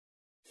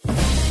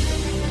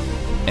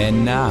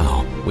And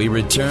now, we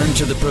return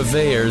to the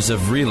purveyors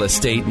of real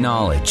estate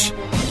knowledge,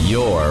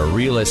 your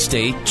Real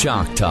Estate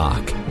Chalk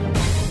Talk.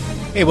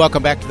 Hey,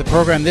 welcome back to the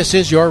program. This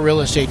is your Real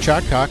Estate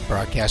Chalk Talk,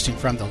 broadcasting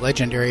from the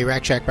legendary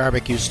Rack Shack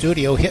Barbecue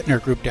Studio.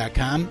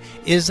 HittnerGroup.com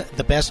is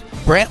the best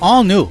brand,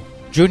 all new.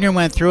 Junior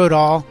went through it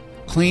all,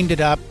 cleaned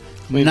it up.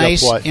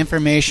 Nice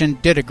information,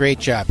 did a great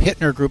job.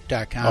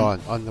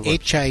 HittnerGroup.com,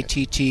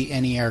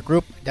 HITTNER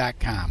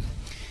Group.com.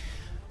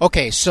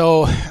 Okay,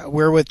 so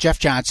we're with Jeff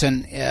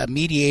Johnson,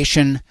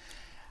 Mediation.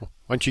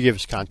 Why don't you give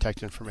us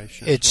contact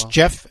information? It's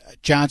Jeff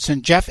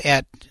Johnson, Jeff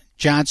at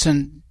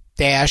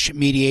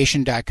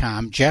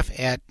Johnson-Mediation.com, Jeff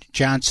at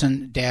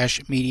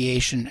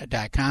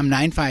Johnson-Mediation.com,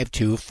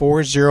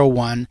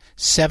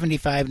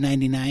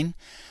 952-401-7599.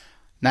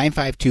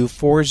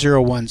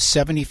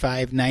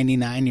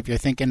 952-401-7599. If you're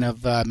thinking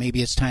of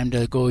maybe it's time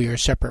to go your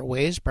separate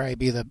ways, probably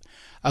be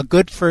a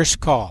good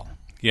first call.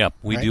 Yeah,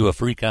 we do a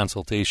free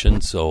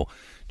consultation, so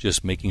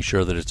just making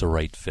sure that it's a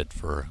right fit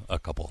for a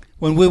couple.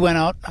 When we went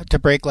out to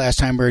break last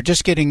time, we were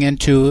just getting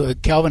into,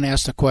 Kelvin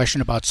asked a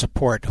question about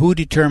support. Who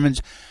determines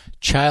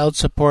child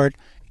support?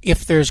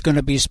 If there's going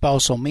to be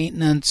spousal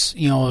maintenance,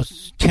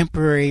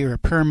 temporary or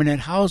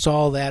permanent, how's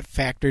all that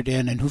factored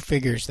in, and who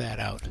figures that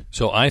out?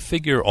 So I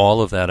figure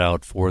all of that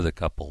out for the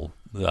couple,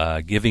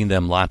 giving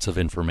them lots of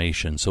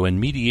information. So in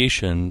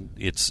mediation,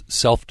 it's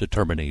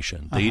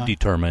self-determination. They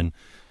determine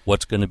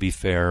what's going to be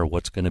fair,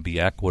 what's going to be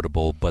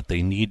equitable, but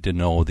they need to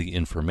know the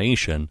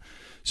information.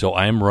 So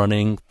I'm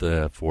running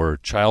for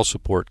child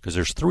support, because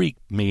there's three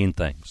main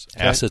things: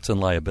 assets and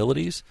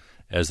liabilities,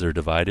 as they're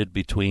divided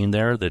between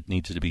there, that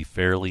needs to be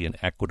fairly and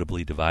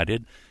equitably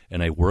divided,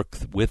 and I work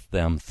with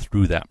them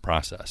through that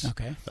process.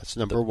 Okay. That's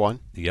number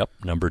one. Yep.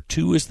 Number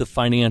two is the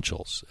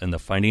financials, and the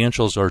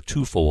financials are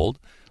twofold.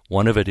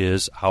 One of it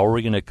is, how are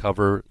we going to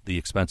cover the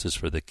expenses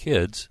for the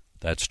kids?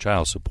 That's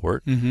child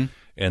support. Mm-hmm.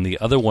 And the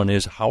other one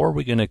is, how are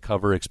we going to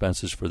cover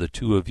expenses for the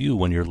two of you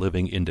when you're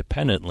living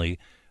independently?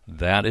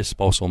 That is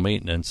spousal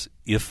maintenance,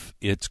 if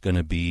it's going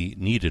to be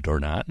needed or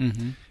not.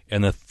 Mm-hmm.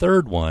 And the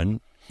third one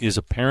is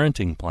a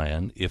parenting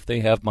plan. If they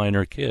have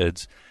minor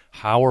kids,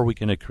 how are we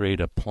going to create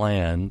a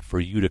plan for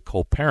you to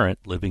co-parent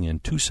living in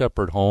two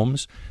separate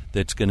homes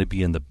that's going to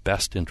be in the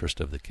best interest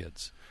of the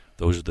kids?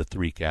 Those are the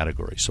three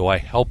categories. So I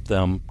help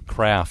them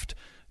craft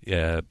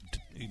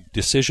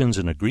decisions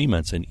and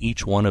agreements in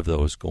each one of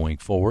those going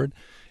forward.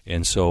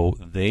 And so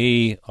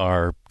they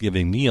are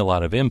giving me a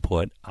lot of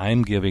input.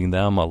 I'm giving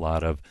them a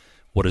lot of,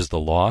 what does the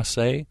law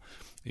say?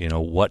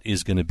 What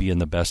is going to be in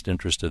the best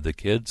interest of the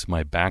kids?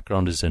 My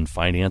background is in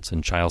finance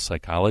and child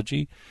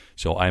psychology,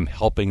 so I'm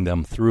helping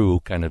them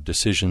through kind of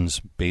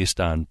decisions based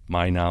on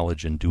my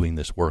knowledge and doing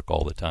this work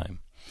all the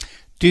time.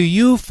 Do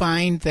you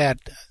find that,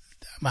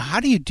 how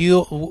do you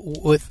deal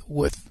with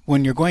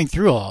when you're going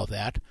through all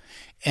that,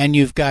 and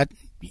you've got,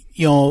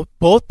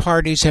 both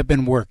parties have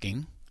been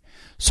working,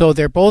 so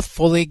they're both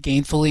fully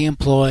gainfully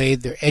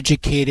employed, they're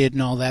educated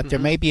and all that. Mm-hmm. There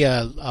may be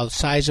a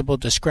sizable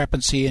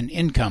discrepancy in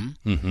income.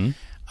 Mm-hmm.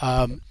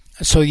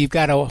 So you've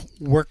got to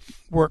work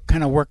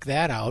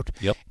that out.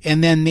 Yep.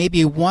 And then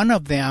maybe one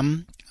of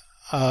them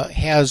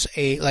has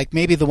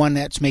maybe the one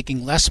that's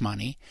making less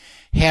money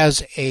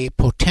has a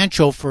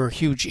potential for a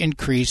huge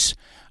increase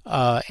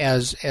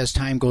as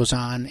time goes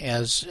on,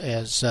 as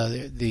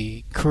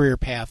the career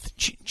path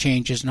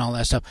changes and all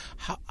that stuff.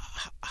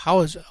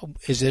 How is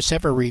this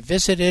ever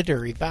revisited or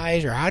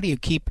revised, or how do you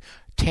keep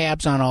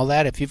tabs on all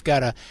that if you've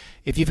got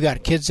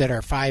kids that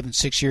are 5 and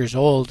 6 years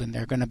old and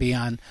they're going to be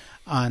on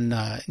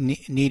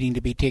needing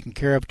to be taken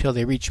care of till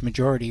they reach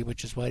majority,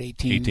 which is what,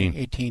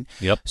 18.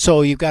 Yep.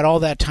 So you've got all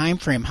that time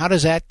frame. How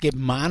does that get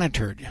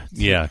monitored?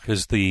 Yeah,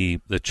 because the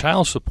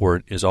child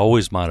support is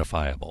always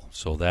modifiable,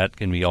 so that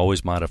can be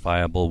always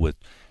modifiable with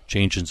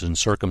changes in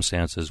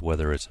circumstances,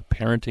 whether it's a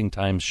parenting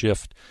time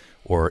shift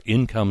or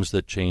incomes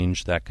that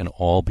change. That can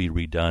all be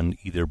redone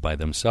either by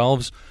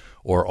themselves,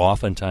 or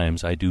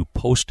oftentimes I do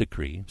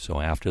post-decree. So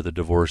after the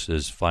divorce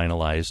is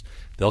finalized,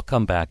 they'll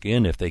come back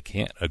in. If they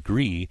can't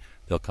agree,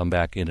 they'll come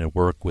back in and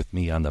work with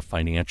me on the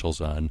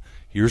financials on,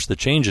 here's the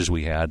changes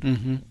we had.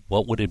 Mm-hmm.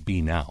 What would it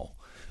be now?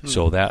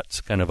 So that's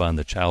kind of on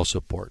the child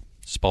support.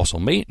 Spousal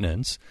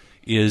maintenance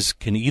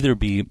can either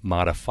be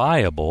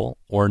modifiable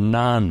or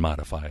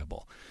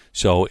non-modifiable.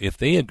 So if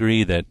they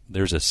agree that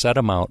there's a set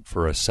amount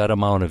for a set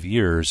amount of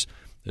years,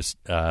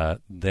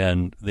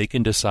 then they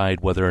can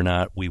decide whether or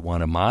not we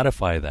want to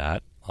modify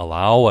that,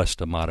 allow us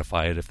to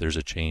modify it if there's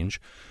a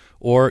change,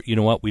 or, you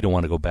know what, we don't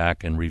want to go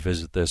back and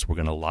revisit this. We're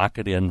going to lock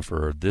it in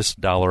for this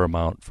dollar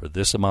amount for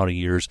this amount of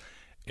years,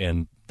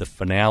 and the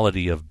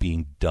finality of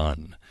being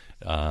done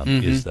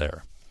is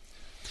there.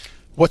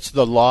 What's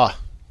the law?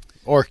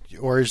 Or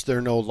is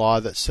there no law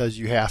that says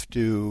you have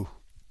to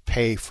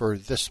pay for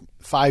this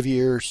 5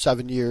 years,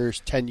 7 years,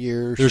 10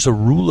 years? There's a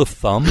rule of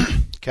thumb.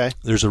 Okay.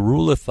 There's a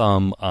rule of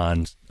thumb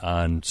on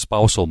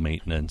spousal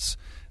maintenance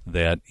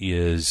that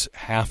is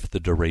half the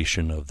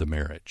duration of the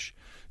marriage.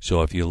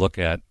 So if you look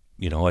at,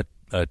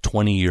 a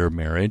 20-year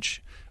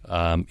marriage,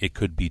 It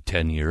could be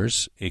 10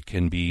 years. It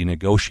can be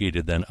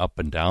negotiated then up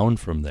and down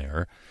from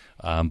there.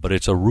 But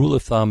it's a rule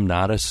of thumb,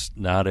 not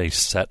a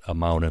set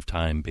amount of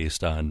time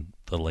based on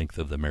the length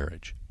of the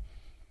marriage.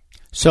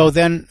 So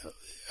then,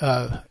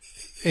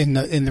 in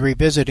the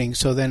revisiting,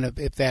 so then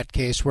if that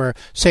case where,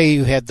 say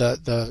you had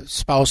the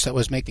spouse that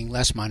was making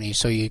less money,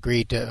 so you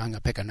agreed to, I'm going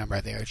to pick a number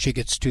there, she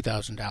gets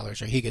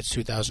 $2,000 or he gets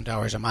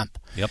 $2,000 a month.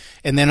 Yep.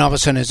 And then all of a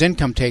sudden his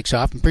income takes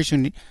off, and pretty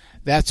soon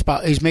that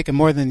spouse, he's making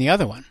more than the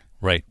other one.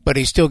 Right. But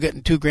he's still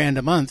getting $2,000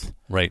 a month.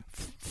 Right.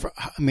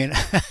 I mean,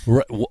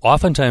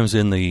 oftentimes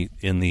in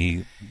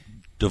the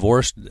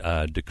divorce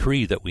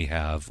decree that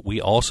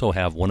we also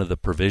have one of the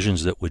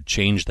provisions that would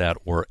change that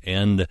or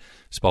end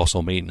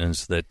spousal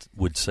maintenance that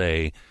would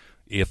say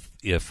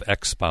if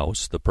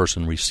ex-spouse, the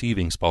person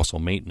receiving spousal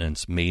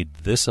maintenance, made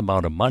this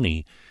amount of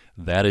money,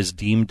 that is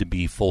deemed to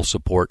be full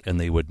support and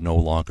they would no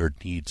longer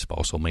need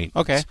spousal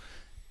maintenance. Okay.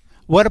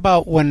 What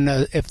about when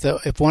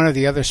if one of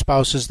the other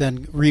spouses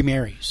then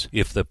remarries?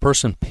 If the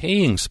person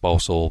paying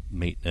spousal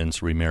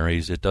maintenance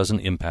remarries, it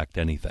doesn't impact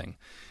anything.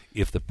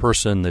 If the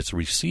person that's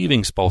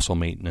receiving spousal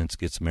maintenance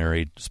gets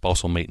married,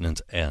 spousal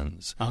maintenance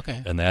ends.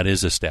 Okay. And that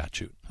is a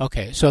statute.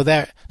 Okay. So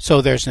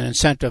there's an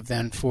incentive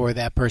then for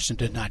that person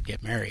to not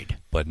get married.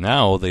 But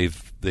now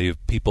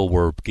people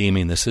were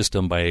gaming the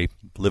system by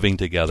living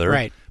together.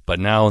 Right. But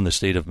now in the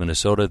state of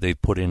Minnesota,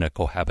 they've put in a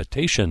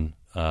cohabitation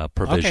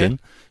provision.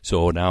 Okay.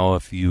 So now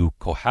if you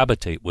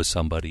cohabitate with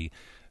somebody,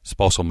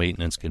 spousal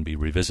maintenance can be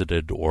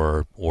revisited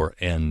or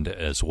end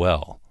as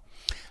well.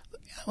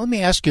 Let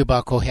me ask you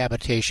about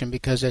cohabitation,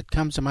 because it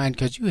comes to mind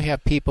because you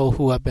have people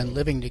who have been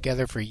living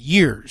together for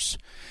years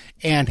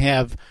and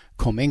have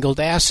commingled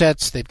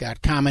assets. They've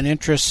got common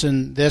interests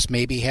in this,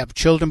 maybe have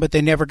children, but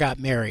they never got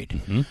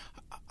married. Mm-hmm.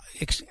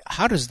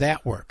 How does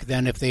that work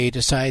then if they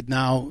decide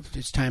now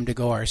it's time to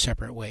go our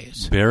separate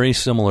ways? Very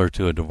similar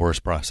to a divorce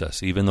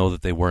process. Even though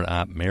that they were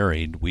not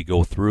married, we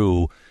go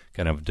through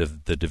kind of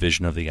the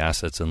division of the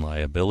assets and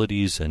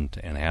liabilities and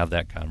have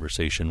that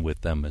conversation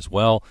with them as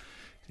well.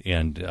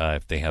 And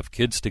if they have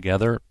kids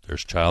together,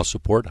 there's child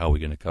support. How are we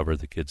going to cover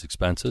the kids'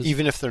 expenses?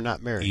 Even if they're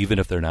not married? Even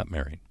if they're not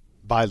married.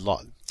 By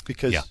law?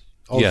 Because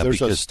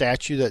there's a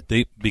statute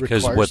that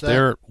because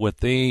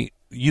requires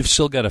you've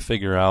still got to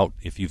figure out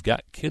if you've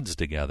got kids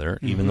together,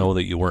 Mm-hmm. even though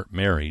that you weren't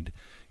married,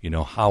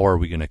 how are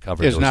we going to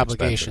cover There's those an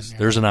obligation expenses? there.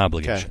 There's an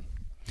obligation.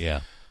 Okay.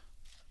 Yeah.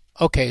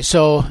 Okay,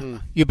 so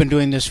you've been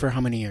doing this for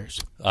how many years?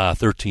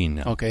 13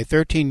 now. Okay,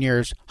 13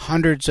 years,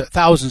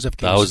 thousands of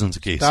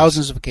cases.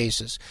 Thousands of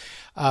cases.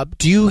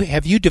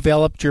 Have you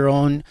developed your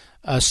own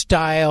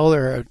style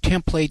or a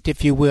template,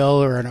 if you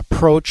will, or an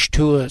approach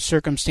to a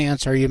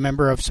circumstance? Are you a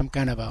member of some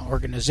kind of an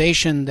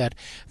organization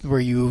where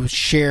you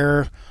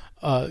share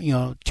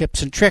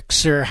tips and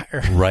tricks, or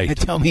right?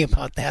 Tell me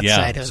about that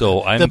side of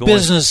the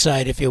business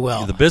side, if you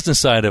will. The business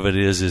side of it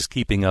is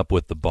keeping up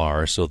with the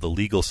bar. So the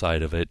legal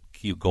side of it,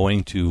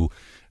 going to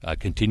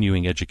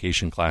continuing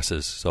education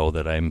classes, so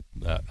that I'm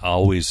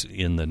always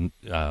in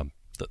the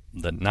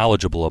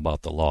knowledgeable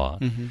about the law.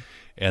 Mm-hmm.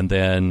 And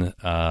then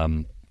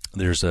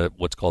there's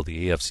what's called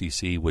the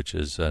AFCC, which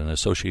is an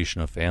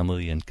Association of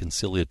Family and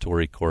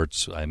Conciliatory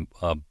Courts. I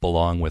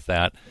belong with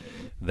that.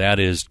 That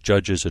is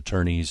judges,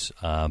 attorneys,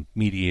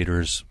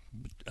 mediators,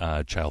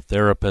 child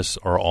therapists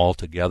are all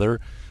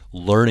together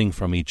learning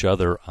from each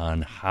other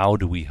on how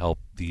do we help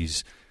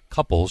these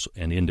couples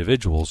and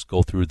individuals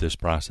go through this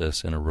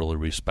process in a really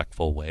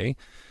respectful way.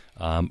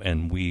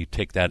 And we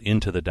take that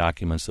into the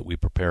documents that we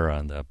prepare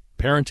on the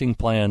parenting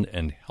plan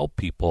and help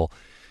people.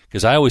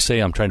 Because I always say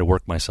I'm trying to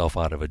work myself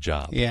out of a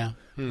job. Yeah.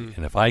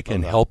 And if I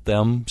can help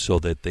them so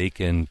that they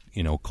can,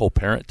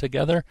 co-parent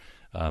together,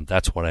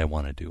 that's what I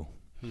want to do.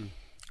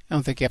 I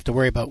don't think you have to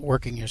worry about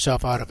working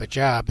yourself out of a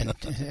job in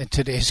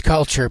today's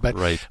culture. But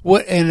right.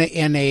 What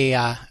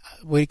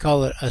do you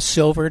call it, a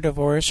silver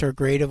divorce or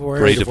gray divorce?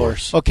 Gray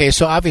divorce. Okay,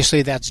 so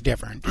obviously that's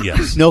different.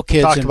 Yes. No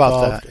kids Talked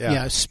involved. about that,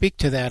 yeah. Speak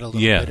to that a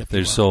little bit. If you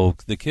will. So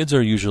the kids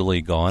are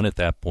usually gone at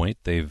that point.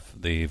 They've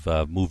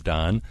moved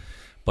on.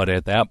 But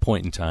at that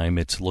point in time,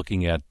 it's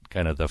looking at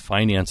kind of the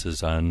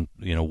finances on,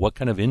 what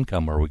kind of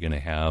income are we going to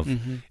have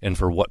and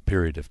for what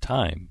period of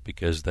time,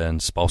 because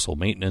then spousal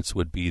maintenance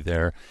would be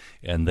there.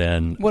 And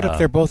then what if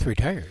they're both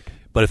retired?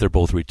 But if they're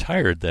both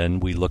retired, then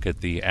we look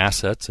at the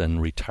assets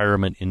and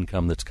retirement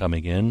income that's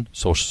coming in,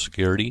 Social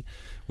Security.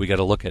 We got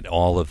to look at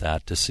all of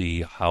that to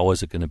see how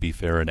is it going to be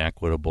fair and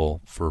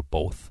equitable for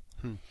both.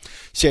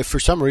 See, for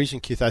some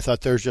reason, Keith, I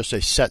thought there was just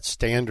a set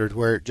standard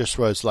where it just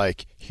was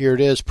like, here it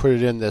is, put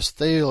it in this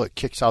thing, it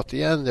kicks out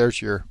the end,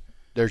 there's your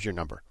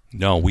number.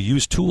 No, we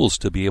use tools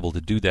to be able to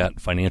do that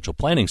financial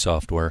planning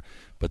software,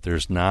 but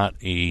there's not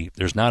a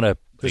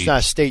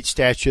state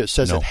statute that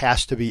says it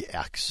has to be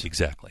X.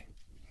 Exactly.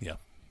 Yeah.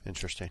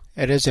 Interesting.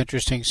 It is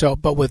interesting. So,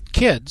 but with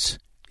kids,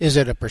 is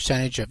it a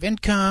percentage of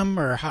income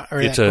or how?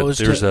 Or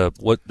there's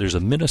a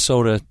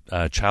Minnesota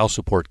child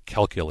support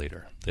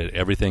calculator that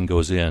everything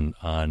goes in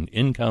on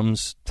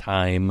incomes,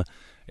 time,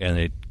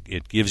 and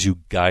It gives you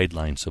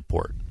guideline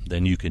support.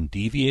 Then you can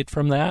deviate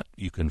from that,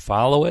 you can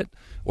follow it,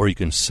 or you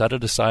can set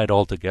it aside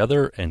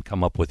altogether and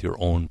come up with your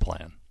own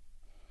plan.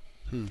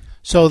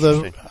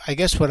 So I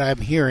guess what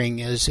I'm hearing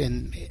is,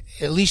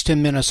 at least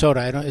in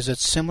Minnesota, is it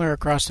similar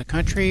across the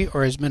country,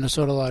 or is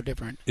Minnesota a lot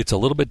different? It's a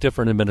little bit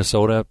different in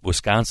Minnesota.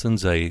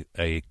 Wisconsin's a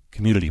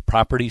community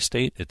property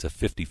state. It's a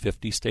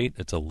 50-50 state.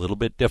 It's a little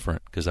bit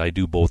different because I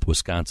do both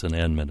Wisconsin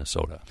and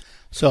Minnesota.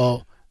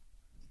 So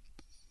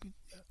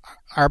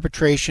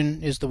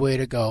arbitration is the way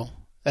to go.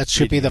 That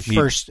should be the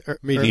first.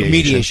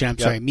 Mediation. I'm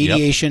sorry.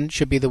 Mediation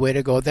should be the way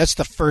to go. That's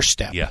the first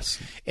step. Yes.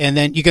 And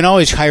then you can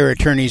always hire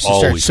attorneys to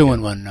start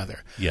suing one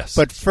another. Yes.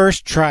 But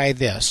first try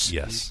this.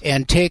 Yes.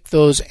 And take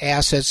those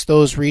assets,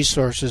 those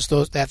resources,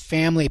 that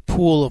family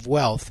pool of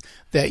wealth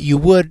that you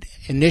would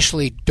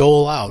initially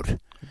dole out.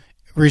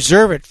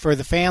 Reserve it for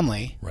the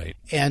family, right?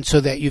 And so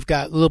that you've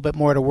got a little bit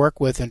more to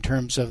work with in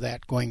terms of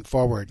that going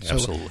forward.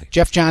 Absolutely. So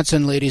Jeff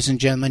Johnson, ladies and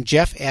gentlemen,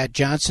 Jeff at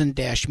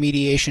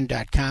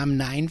johnson-mediation.com,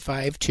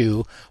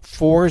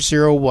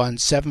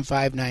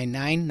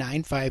 952-401-7599,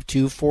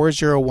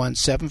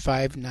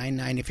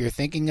 952-401-7599. If you're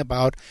thinking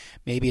about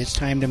maybe it's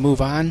time to move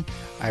on,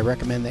 I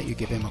recommend that you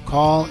give him a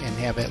call and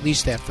have at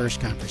least that first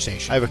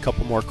conversation. I have a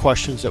couple more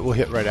questions that we'll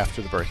hit right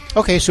after the break.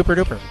 Okay, super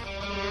duper.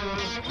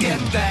 Get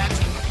that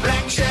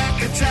Rack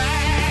Shack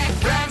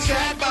attack, Rack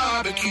Shack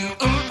barbecue.